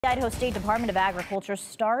The Idaho State Department of Agriculture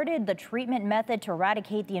started the treatment method to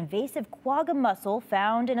eradicate the invasive quagga mussel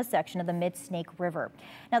found in a section of the Mid-Snake River.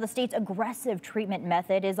 Now, the state's aggressive treatment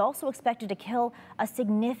method is also expected to kill a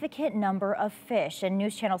significant number of fish. And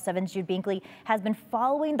News Channel 7's Jude Binkley has been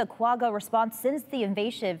following the quagga response since the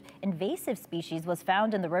invasive species was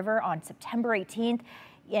found in the river on September 18th.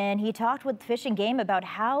 And he talked with Fish and Game about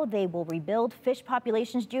how they will rebuild fish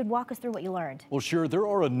populations. Jude, walk us through what you learned. Well, sure, there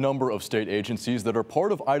are a number of state agencies that are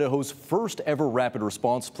part of Idaho's first ever rapid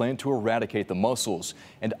response plan to eradicate the mussels.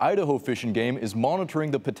 And Idaho Fish and Game is monitoring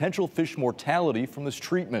the potential fish mortality from this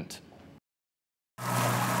treatment.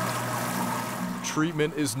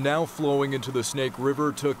 Treatment is now flowing into the Snake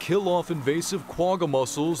River to kill off invasive quagga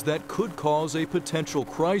mussels that could cause a potential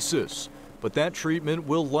crisis. But that treatment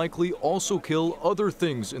will likely also kill other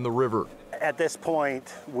things in the river. At this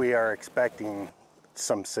point, we are expecting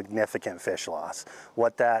some significant fish loss.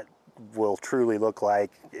 What that will truly look like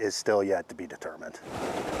is still yet to be determined.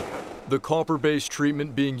 The copper-based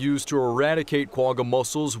treatment being used to eradicate quagga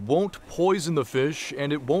mussels won't poison the fish,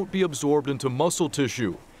 and it won't be absorbed into muscle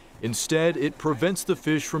tissue. Instead, it prevents the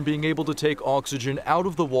fish from being able to take oxygen out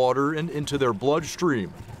of the water and into their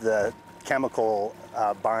bloodstream. The chemical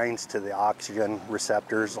binds to the oxygen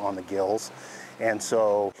receptors on the gills, and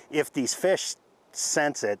so if these fish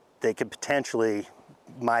sense it, they could potentially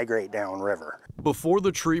migrate downriver. Before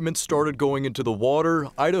the treatment started going into the water,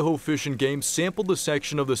 Idaho Fish and Game sampled the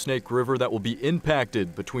section of the Snake River that will be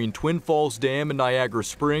impacted between Twin Falls Dam and Niagara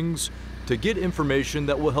Springs to get information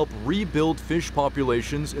that will help rebuild fish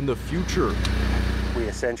populations in the future. We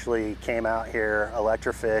essentially came out here,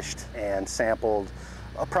 electrofished, and sampled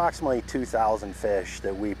approximately 2,000 fish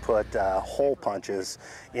that we put hole punches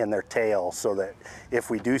in their tail, so that if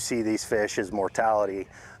we do see these fish as mortality,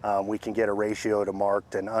 we can get a ratio to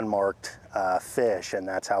marked and unmarked fish, and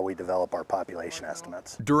that's how we develop our population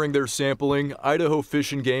estimates. During their sampling, Idaho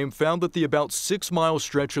Fish and Game found that the about 6-mile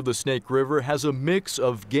stretch of the Snake River has a mix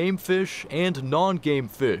of game fish and non-game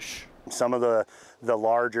fish. Some of the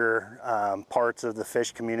larger parts of the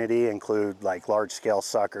fish community include like large-scale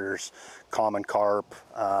suckers, common carp,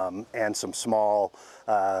 and some small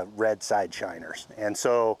red side shiners. And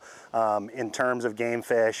so in terms of game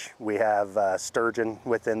fish, we have sturgeon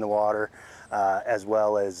within the water, as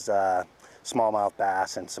well as smallmouth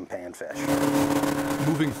bass and some panfish.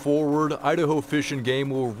 Moving forward, Idaho Fish and Game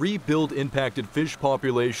will rebuild impacted fish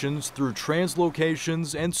populations through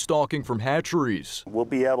translocations and stocking from hatcheries. We'll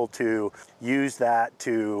be able to use that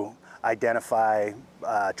to identify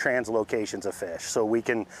translocations of fish. So we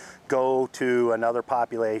can go to another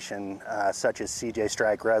population such as CJ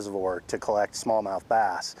Strike Reservoir to collect smallmouth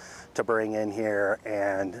bass to bring in here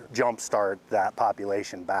and jumpstart that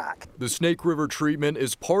population back. The Snake River treatment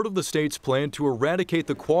is part of the state's plan to eradicate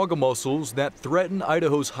the quagga mussels that threaten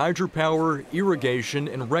Idaho's hydropower, irrigation,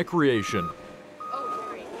 and recreation.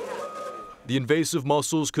 The invasive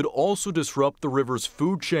mussels could also disrupt the river's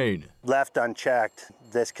food chain. Left unchecked,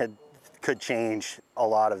 this could change a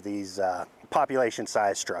lot of these population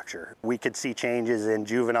size structure. We could see changes in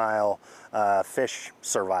juvenile fish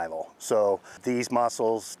survival. So these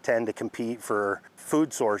mussels tend to compete for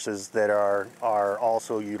food sources that are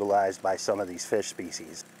also utilized by some of these fish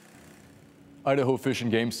species. Idaho Fish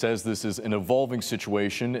and Game says this is an evolving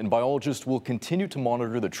situation, and biologists will continue to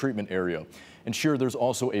monitor the treatment area. And sure, there's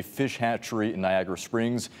also a fish hatchery in Niagara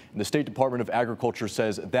Springs, and the State Department of Agriculture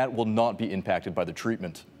says that will not be impacted by the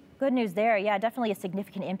treatment. Good news there. Yeah, definitely a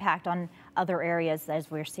significant impact on other areas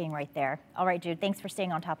as we're seeing right there. All right, Jude, thanks for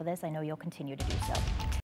staying on top of this. I know you'll continue to do so.